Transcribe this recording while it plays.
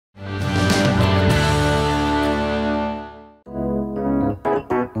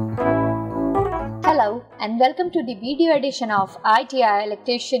and welcome to the video edition of ITI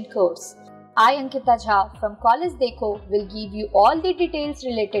Electrician course. I, Ankita Jha from CollegeDekho will give you all the details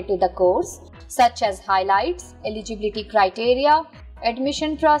related to the course such as highlights, eligibility criteria,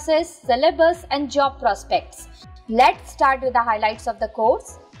 admission process, syllabus and job prospects. Let's start with the highlights of the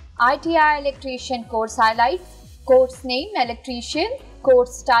course. ITI Electrician course highlights: course name Electrician,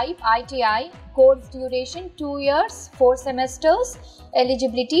 course type ITI, course duration 2 years, 4 semesters,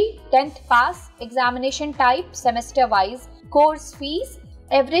 eligibility 10th pass, examination type semester wise, course fees,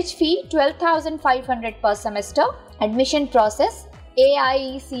 average fee 12,500 per semester, admission process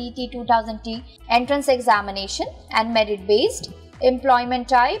AIECET 2000T entrance examination and merit based, employment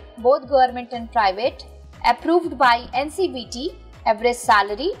type both government and private, approved by NCVT, average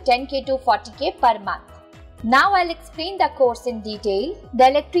salary 10k to 40k per month. Now I'll explain the course in detail. The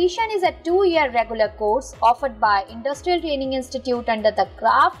Electrician is a 2-year regular course offered by Industrial Training Institute under the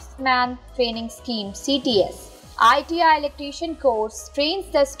Craftsman Training Scheme (CTS). ITI Electrician course trains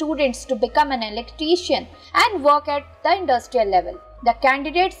the students to become an electrician and work at the industrial level. The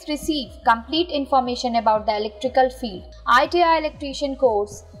candidates receive complete information about the electrical field. ITI Electrician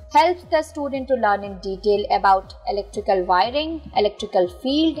course helps the student to learn in detail about electrical wiring, electrical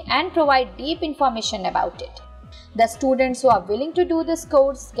field and provide deep information about it. The students who are willing to do this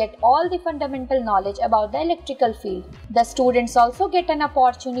course get all the fundamental knowledge about the electrical field. The students also get an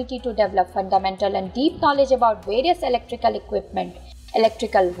opportunity to develop fundamental and deep knowledge about various electrical equipment,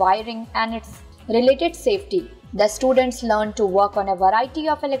 electrical wiring and its related safety. The students learn to work on a variety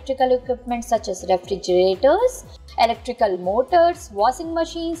of electrical equipment such as refrigerators, electrical motors, washing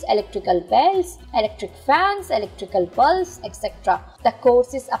machines, electrical belts, electric fans, electrical bulbs, etc. The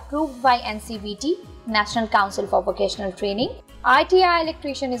course is approved by NCVT, National Council for Vocational Training. ITI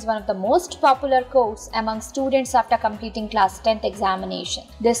Electrician is one of the most popular courses among students after completing class 10th examination.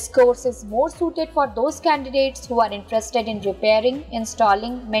 This course is more suited for those candidates who are interested in repairing,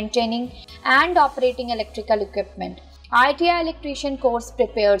 installing, maintaining and operating electrical equipment. ITI Electrician course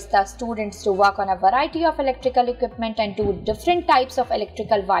prepares the students to work on a variety of electrical equipment and do different types of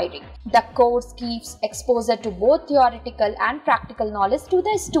electrical wiring. The course gives exposure to both theoretical and practical knowledge to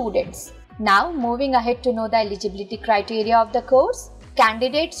the students. Now moving ahead to know the eligibility criteria of the course.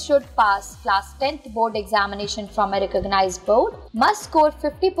 Candidates should pass class 10th board examination from a recognized board, must score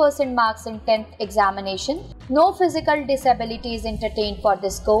 50% marks in 10th examination. No physical disability is entertained for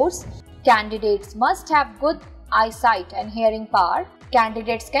this course. Candidates must have good eyesight and hearing power.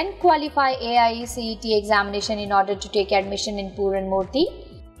 Candidates can qualify AIECET examination in order to take admission in Puran Murthy.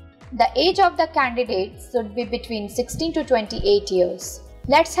 The age of the candidates should be between 16 to 28 years.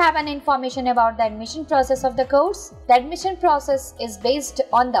 Let's have an information about the admission process of the course. The admission process is based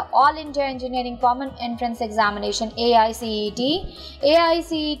on the All India Engineering Common Entrance Examination AICET.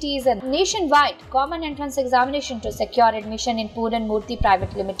 AICET is a nationwide common entrance examination to secure admission in Puran Murthy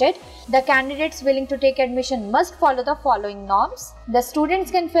Private Limited. The candidates willing to take admission must follow the following norms. The students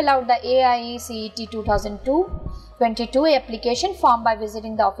can fill out the AIECET 2022 application form by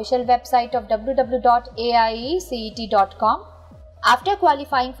visiting the official website of www.aiecet.com. After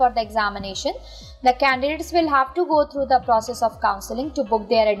qualifying for the examination, the candidates will have to go through the process of counselling to book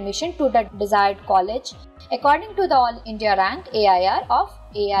their admission to the desired college according to the All India Rank AIR of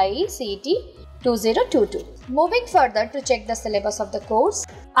AIECET 2022. Moving further to check the syllabus of the course,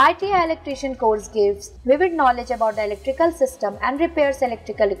 ITI Electrician course gives vivid knowledge about the electrical system and repairs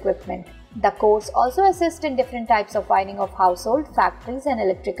electrical equipment. The course also assists in different types of wiring of household, factories and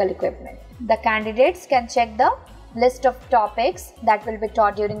electrical equipment. The candidates can check the list of topics that will be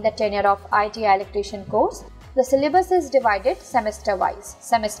taught during the tenure of ITI Electrician course. The syllabus is divided semester wise.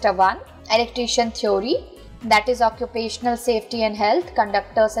 Semester 1, Electrician Theory, that is occupational safety and health,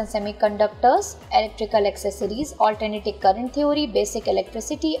 conductors and semiconductors, electrical accessories, alternating current theory, basic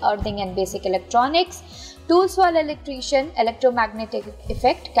electricity, earthing and basic electronics, tools for electrician, electromagnetic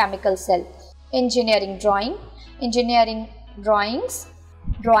effect, chemical cell, engineering drawing, engineering drawings,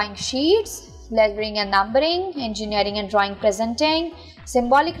 drawing sheets, lettering and numbering, engineering and drawing presenting,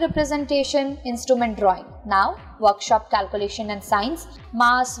 symbolic representation, instrument drawing. Now, workshop calculation and science,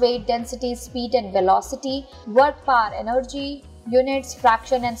 mass, weight, density, speed and velocity, work, power, energy, units,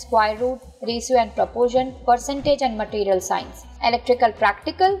 fraction and square root, ratio and proportion, percentage and material science. Electrical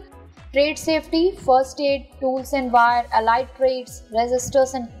practical, trade safety, first aid, tools and wire, allied trades,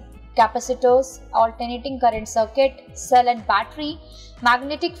 resistors and capacitors, alternating current circuit, cell and battery,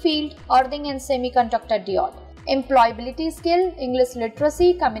 magnetic field, earthing and semiconductor diode. Employability skill, English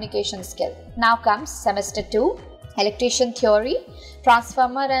literacy, communication skill. Now comes semester 2, Electrician Theory,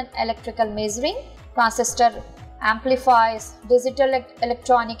 Transformer and Electrical Measuring, Transistor Amplifiers, Digital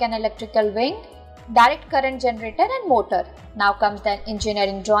Electronic and Electrical Wing, direct current generator and motor. Now comes the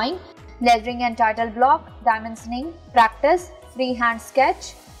engineering drawing, lettering and title block, dimensioning, practice, freehand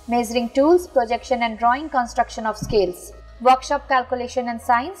sketch, measuring tools, projection and drawing, construction of scales. Workshop calculation and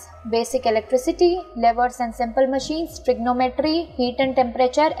science, basic electricity, levers and simple machines, trigonometry, heat and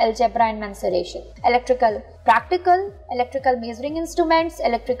temperature, algebra and mensuration. Electrical practical, electrical measuring instruments,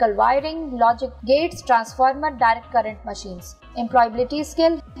 electrical wiring, logic gates, transformer, direct current machines. Employability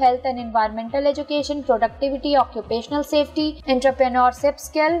skill, health and environmental education, productivity, occupational safety, entrepreneurship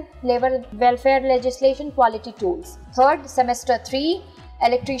skill, labor welfare legislation, quality tools. Third, semester 3,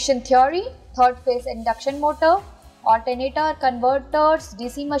 electrician theory, third phase induction motor, alternator, converters,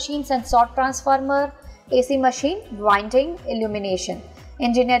 DC machines and sort transformer, AC machine, winding, illumination.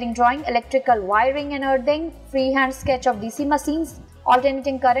 Engineering drawing, electrical wiring and earthing, freehand sketch of DC machines,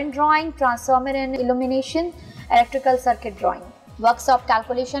 alternating current drawing, transformer and illumination, electrical circuit drawing. Workshop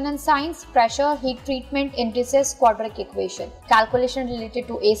calculation and science, pressure, heat treatment, indices, quadratic equation. Calculation related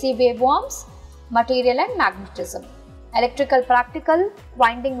to AC waveforms, material and magnetism. Electrical practical,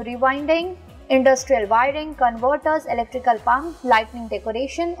 winding, rewinding, industrial wiring, converters, electrical pump, lightning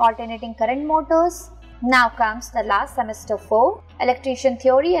decoration, alternating current motors. Now comes the last semester 4, electrician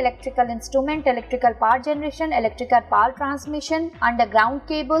theory, electrical instrument, electrical power generation, electrical power transmission, underground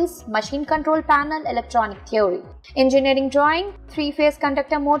cables, machine control panel, electronic theory. Engineering drawing, 3-phase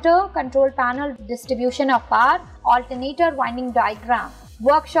conductor motor, control panel, distribution of power, alternator, winding diagram.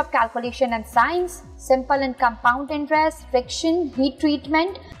 Workshop calculation and science, simple and compound interest, friction, heat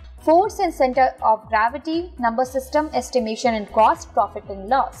treatment, force and center of gravity, number system, estimation and cost, profit and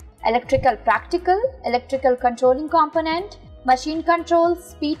loss. Electrical practical, electrical controlling component, machine control,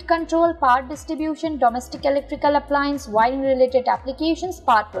 speed control, power distribution, domestic electrical appliance, wiring related applications,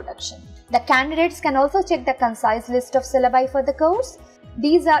 power production. The candidates can also check the concise list of syllabi for the course.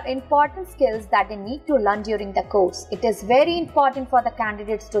 These are important skills that they need to learn during the course. It is very important for the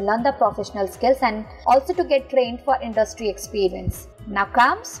candidates to learn the professional skills and also to get trained for industry experience. Now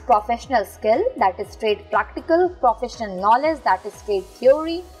comes professional skill, that is straight practical, professional knowledge, that is straight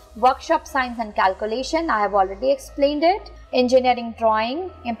theory, workshop science and calculation, I have already explained it, engineering drawing,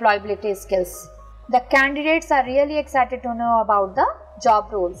 employability skills. The candidates are really excited to know about the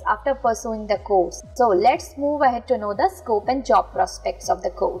job roles after pursuing the course. So let's move ahead to know the scope and job prospects of the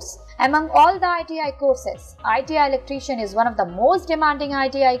course. Among all the ITI courses, ITI Electrician is one of the most demanding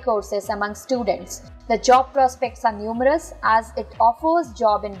ITI courses among students. The job prospects are numerous as it offers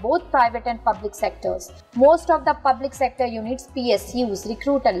job in both private and public sectors. Most of the public sector units PSUs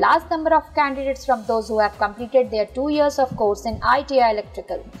recruit a large number of candidates from those who have completed their 2 years of course in ITI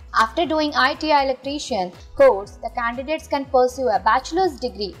Electrical. After doing ITI Electrician course, the candidates can pursue a bachelor's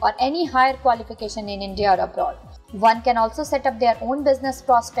degree or any higher qualification in India or abroad. One can also set up their own business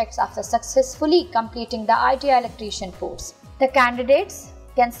prospects after successfully completing the ITI Electrician course. The candidates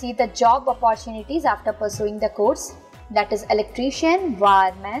can see the job opportunities after pursuing the course, that is electrician,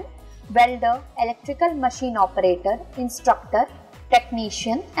 wireman, welder, electrical machine operator, instructor,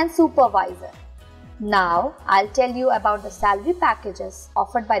 technician and supervisor. Now I'll tell you about the salary packages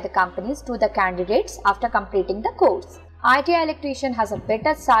offered by the companies to the candidates after completing the course. ITI Electrician has a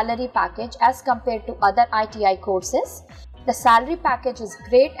better salary package as compared to other ITI courses. The salary package is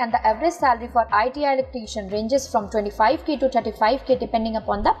great and the average salary for ITI Electrician ranges from 25k to 35k depending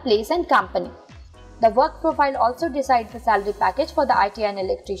upon the place and company. The work profile also decides the salary package for the ITI and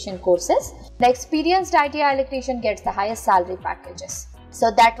Electrician courses. The experienced ITI Electrician gets the highest salary packages.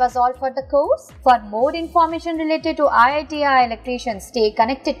 So that was all for the course. For more information related to ITI Electrician, stay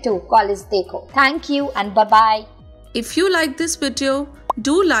connected to CollegeDekho. Thank you and bye-bye. If you like this video,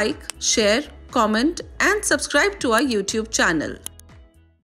 do like, share, comment and subscribe to our YouTube channel.